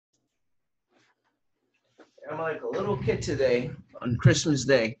I'm like a little kid today on Christmas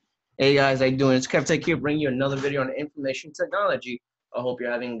Day. Hey guys, how you doing? It's Kevtech here, bringing you another video on information technology. I hope you're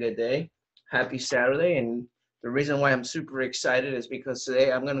having a good day. Happy Saturday, and the reason why I'm super excited is because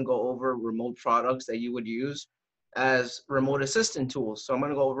today I'm gonna go over remote products that you would use as remote assistant tools. So I'm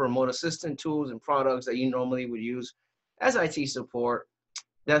gonna go over remote assistant tools and products that you normally would use as IT support,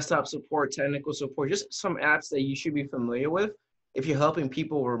 desktop support, technical support, just some apps that you should be familiar with if you're helping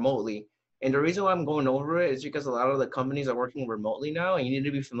people remotely. And the reason why I'm going over it is because a lot of the companies are working remotely now, and you need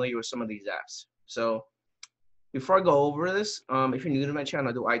to be familiar with some of these apps. So before I go over this, if you're new to my channel,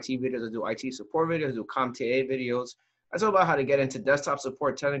 I do IT videos, I do IT support videos, I do CompTIA videos. I talk about how to get into desktop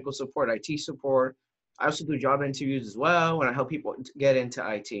support, technical support, IT support. I also do job interviews as well when I help people get into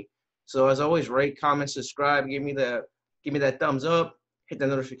IT. So as always, rate, comment, subscribe, give me that thumbs up, hit the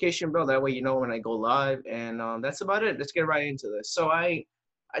notification bell. That way you know when I go live. And that's about it. Let's get right into this. So I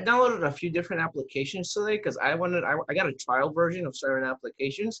downloaded a few different applications today because I got a trial version of certain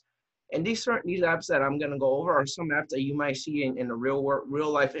applications. And these apps that I'm gonna go over are some apps that you might see in a real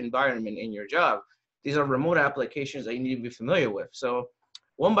life environment in your job. These are remote applications that you need to be familiar with. So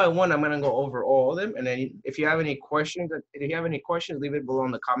one by one, I'm gonna go over all of them. And then if you have any questions, leave it below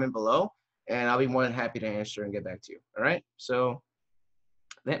in the comment below, and I'll be more than happy to answer and get back to you. All right. So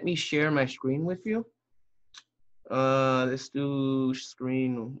let me share my screen with you. Let's do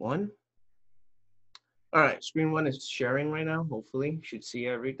screen one. All right, screen one is sharing right now. Hopefully, you should see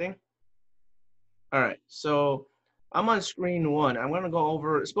everything. All right, so I'm on screen one. Let's go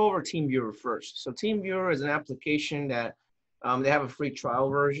over TeamViewer first. So TeamViewer is an application that they have a free trial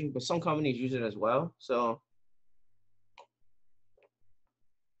version, but some companies use it as well. So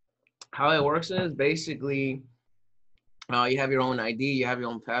how it works is basically you have your own ID, you have your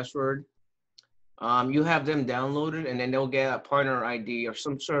own password. You have them downloaded, and then they'll get a partner ID or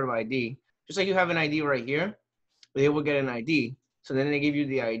some sort of ID. Just like you have an ID right here, they will get an ID. So then they give you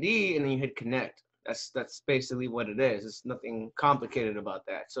the ID, and then you hit connect. That's basically what it is. It's nothing complicated about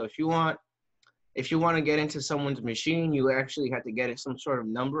that. So if you want to get into someone's machine, you actually have to get some sort of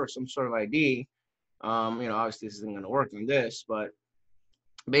number or some sort of ID. Obviously this isn't going to work on this, but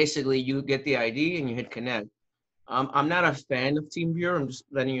basically you get the ID and you hit connect. I'm not a fan of TeamViewer. I'm just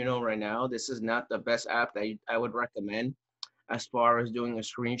letting you know right now, this is not the best app that I would recommend as far as doing a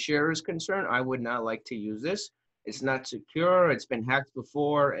screen share is concerned. I would not like to use this. It's not secure. It's been hacked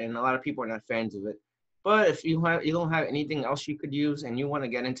before, and a lot of people are not fans of it. But if you don't have anything else you could use and you want to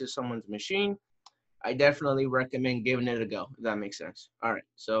get into someone's machine, I definitely recommend giving it a go, if that makes sense. All right,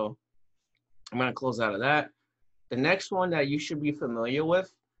 so I'm going to close out of that. The next one that you should be familiar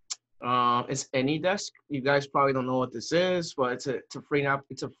with, it's AnyDesk. You guys probably don't know what this is, but it's a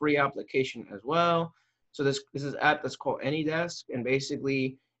free application as well. So this is an app that's called AnyDesk, and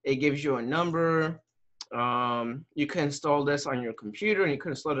basically it gives you a number. You can install this on your computer, and you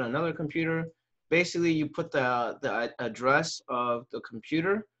can install it on another computer. Basically, you put the address of the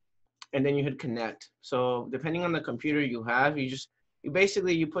computer, and then you hit connect. So depending on the computer you have, you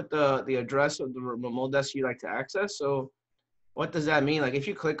put the address of the remote desk you like to access. So what does that mean? Like if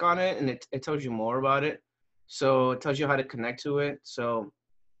you click on it and it tells you more about it. So it tells you how to connect to it. So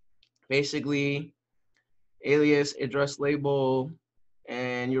basically alias, address label,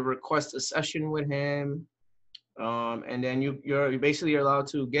 and you request a session with him. And then you're basically allowed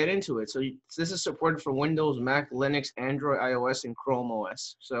to get into it. So this is supported for Windows, Mac, Linux, Android, iOS, and Chrome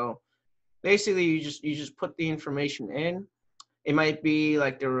OS. So basically you just put the information in. It might be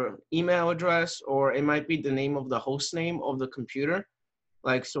like their email address, or it might be the name of the host name of the computer.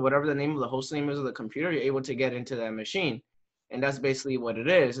 So whatever the name of the host name is of the computer, you're able to get into that machine. And that's basically what it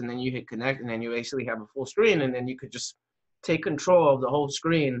is. And then you hit connect, and then you basically have a full screen, and then you could just take control of the whole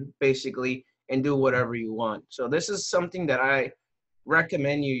screen basically and do whatever you want. So this is something that I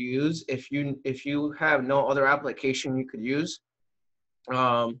recommend you use if you have no other application you could use.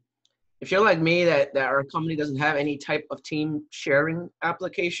 If you're like me, that our company doesn't have any type of team sharing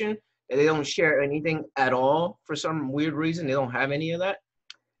application, and they don't share anything at all for some weird reason, they don't have any of that,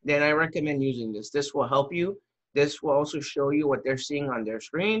 then I recommend using this. This will help you. This will also show you what they're seeing on their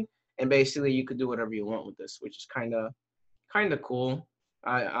screen, and basically you could do whatever you want with this, which is kind of cool.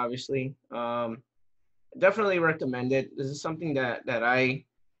 Obviously, definitely recommend it. This is something that I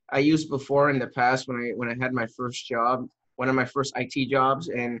used before in the past when I had my first job, one of my first IT jobs,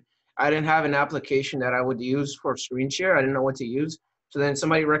 and I didn't have an application that I would use for screen share. I didn't know what to use. So then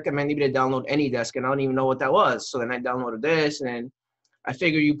somebody recommended me to download AnyDesk, and I don't even know what that was. So then I downloaded this, and I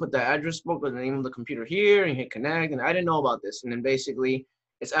figured you put the address book with the name of the computer here, and you hit connect, and I didn't know about this. And then basically,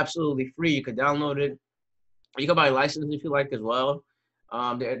 it's absolutely free. You could download it. You can buy a license if you like as well.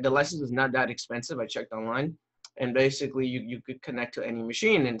 The license is not that expensive. I checked online, and basically you could connect to any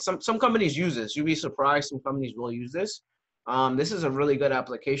machine. And some companies use this. You'd be surprised. Some companies will use this. This is a really good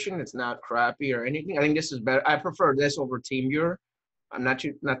application. It's not crappy or anything. I think this is better. I prefer this over TeamViewer. I'm not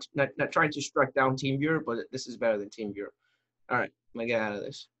trying to strike down TeamViewer, but this is better than TeamViewer. All right, I'm gonna get out of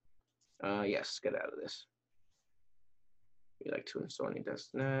this. Yes, get out of this. We like to install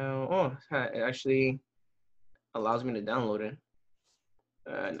AnyDesk now. Oh, it actually allows me to download it.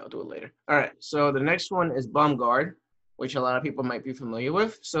 No, I'll do it later. All right, so the next one is Bomgar, which a lot of people might be familiar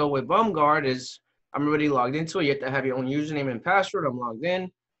with. So with Bomgar is, I'm already logged into it. You have to have your own username and password. I'm logged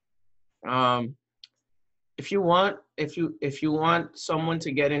in. If you want someone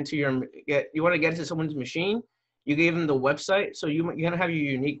to get into you want to get into someone's machine, you gave them the website. So you're gonna have your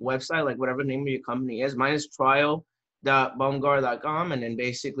unique website, like whatever the name of your company is. Mine is trial.bomgar.com, and then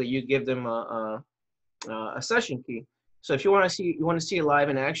basically you give them a session key. So if you want to see it live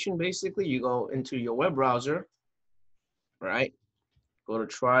in action, basically you go into your web browser, right? Go to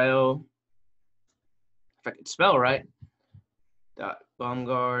trial, if I can spell right,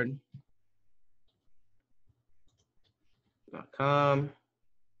 .bomgar.com.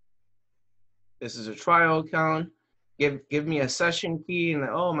 This is a trial account. Give me a session key, and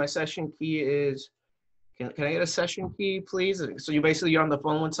oh, my session key is, can I get a session key, please? So you're on the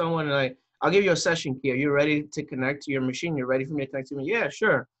phone with someone, and I'll give you a session key. Are you ready to connect to your machine? You're ready for me to connect to me? Yeah,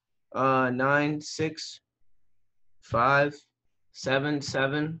 sure.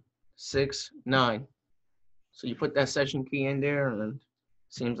 9657769. So you put that session key in there, and it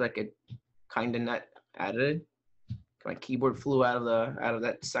seems like it kind of not added. My keyboard flew out of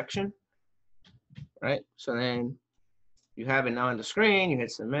that section, right? So then you have it now on the screen. You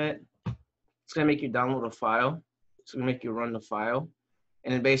hit submit. It's gonna make you download a file. It's gonna make you run the file.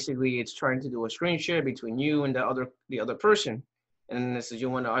 And then basically it's trying to do a screen share between you and the other person. And then this is,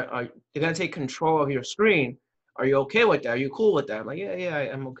 you're gonna take control of your screen. Are you okay with that? Are you cool with that? I'm like, yeah,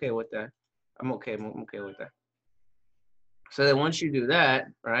 I'm okay with that. I'm okay with that. So then once you do that,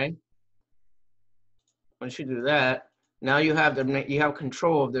 right? Once you do that, now you have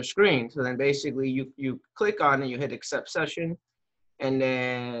control of the screen. So then basically you click on it, you hit accept session, and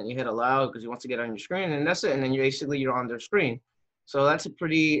then you hit allow because you want to get on your screen, and that's it. And then you're on their screen. So it's a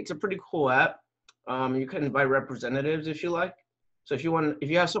pretty cool app. You can invite representatives if you like. So if you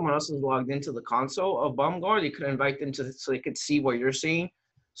have someone else who's logged into the console of Bomgar, you could invite them so they could see what you're seeing.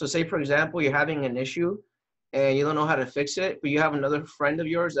 So say for example, you're having an issue and you don't know how to fix it, but you have another friend of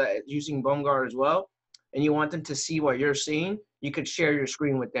yours that is using Bomgar as well, and you want them to see what you're seeing, you could share your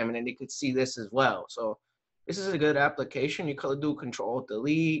screen with them and then they could see this as well. So this is a good application. You could do Control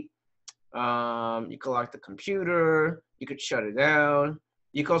Delete. You could lock the computer. You could shut it down.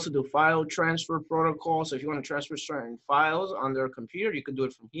 You can also do file transfer protocol. So if you want to transfer certain files on their computer, you could do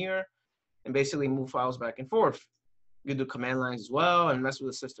it from here and basically move files back and forth. You can do command lines as well and mess with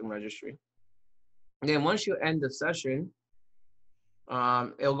the system registry. And then once you end the session,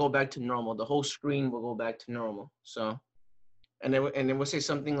 it'll go back to normal. The whole screen will go back to normal. So, and then we'll say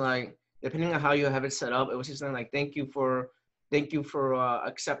something like, depending on how you have it set up, it will say something like, thank you for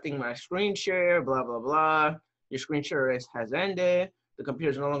accepting my screen share, blah, blah, blah. Your screen share has ended. The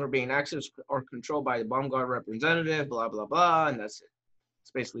computer is no longer being accessed or controlled by the Bomgar representative, blah, blah, blah, and that's it.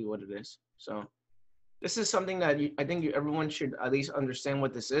 It's basically what it is. So this is something that I think everyone should at least understand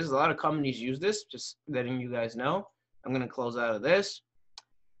what this is. A lot of companies use this, just letting you guys know. I'm going to close out of this.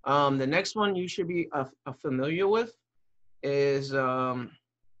 The next one you should be familiar with is LogMeIn.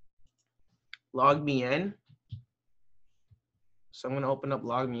 So I'm going to open up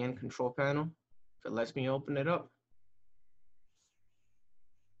LogMeIn control panel. If it lets me open it up.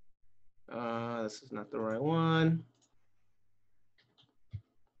 This is not the right one.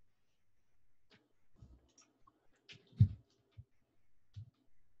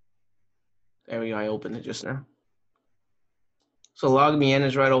 There we go. I opened it just now. So LogMeIn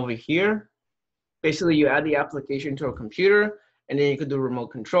is right over here. Basically, you add the application to a computer, and then you could do remote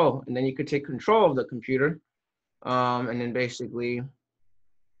control, and then you could take control of the computer, and then basically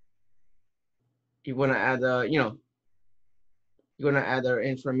you want to add you're going to add their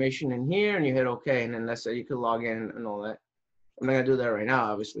information in here, and you hit OK, and then that's it. You could log in and all that. I'm not going to do that right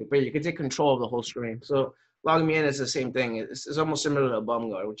now, obviously, but you can take control of the whole screen. So LogMeIn is the same thing. It's almost similar to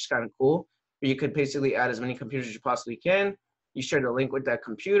Bomgar, which is kind of cool. But you could basically add as many computers as you possibly can. You share the link with that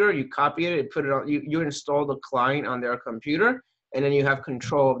computer, you copy it, put it on, you install the client on their computer, and then you have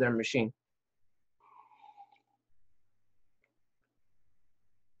control of their machine.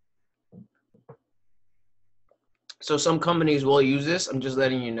 So some companies will use this, I'm just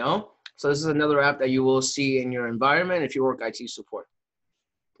letting you know. So this is another app that you will see in your environment if you work IT support.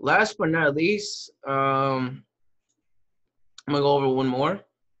 Last but not least, I'm gonna go over one more.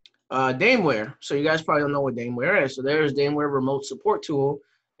 NameWhere. So you guys probably don't know what NameWhere is. So there's NameWhere remote support tool,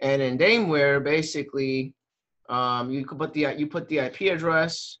 and in NameWhere, basically, you could put the IP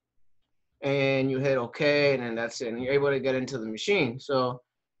address, and you hit OK, and then that's it. And you're able to get into the machine. So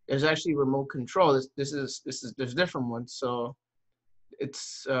there's actually remote control. This is there's different ones. So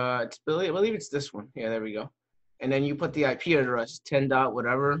it's I believe it's this one. Yeah, there we go. And then you put the IP address 10 dot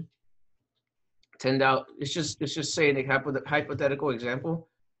whatever. 10 dot. It's just saying a hypothetical example.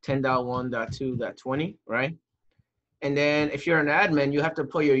 10.1.2.20, right? And then if you're an admin, you have to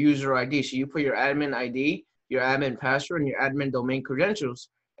put your user ID. So you put your admin ID, your admin password, and your admin domain credentials,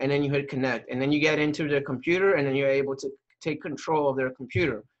 and then you hit connect. And then you get into their computer, and then you're able to take control of their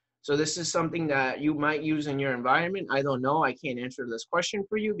computer. So this is something that you might use in your environment. I don't know. I can't answer this question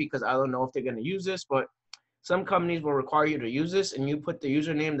for you because I don't know if they're going to use this, but some companies will require you to use this, and you put the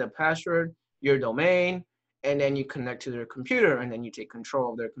username, the password, your domain, and then you connect to their computer, and then you take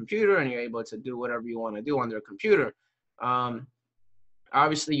control of their computer, and you're able to do whatever you want to do on their computer.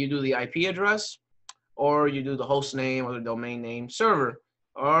 Obviously, you do the IP address, or you do the host name or the domain name server,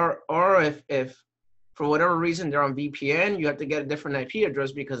 or if for whatever reason they're on VPN, you have to get a different IP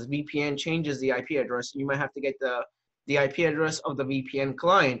address because VPN changes the IP address. You might have to get the IP address of the VPN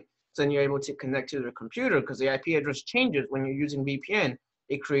client. So then you're able to connect to their computer because the IP address changes when you're using VPN.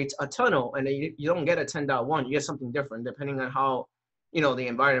 It creates a tunnel, and then you don't get a 10.1. You get something different depending on how the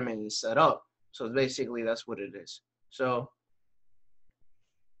environment is set up. So basically, that's what it is. So,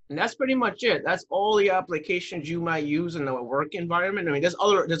 and that's pretty much it. That's all the applications you might use in a work environment. I mean, there's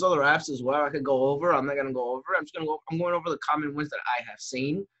other apps as well I could go over. I'm not gonna go over. I'm going over the common ones that I have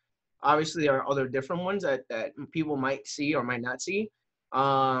seen. Obviously, there are other different ones that people might see or might not see.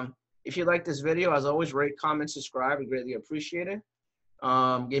 If you like this video, as always, rate, comment, subscribe. I greatly appreciate it.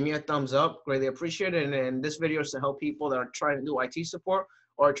 Give me a thumbs up, greatly appreciate it. And this video is to help people that are trying to do IT support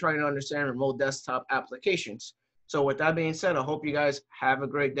or trying to understand remote desktop applications. So with that being said, I hope you guys have a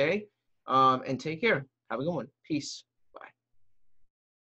great day and take care. Have a good one. Peace.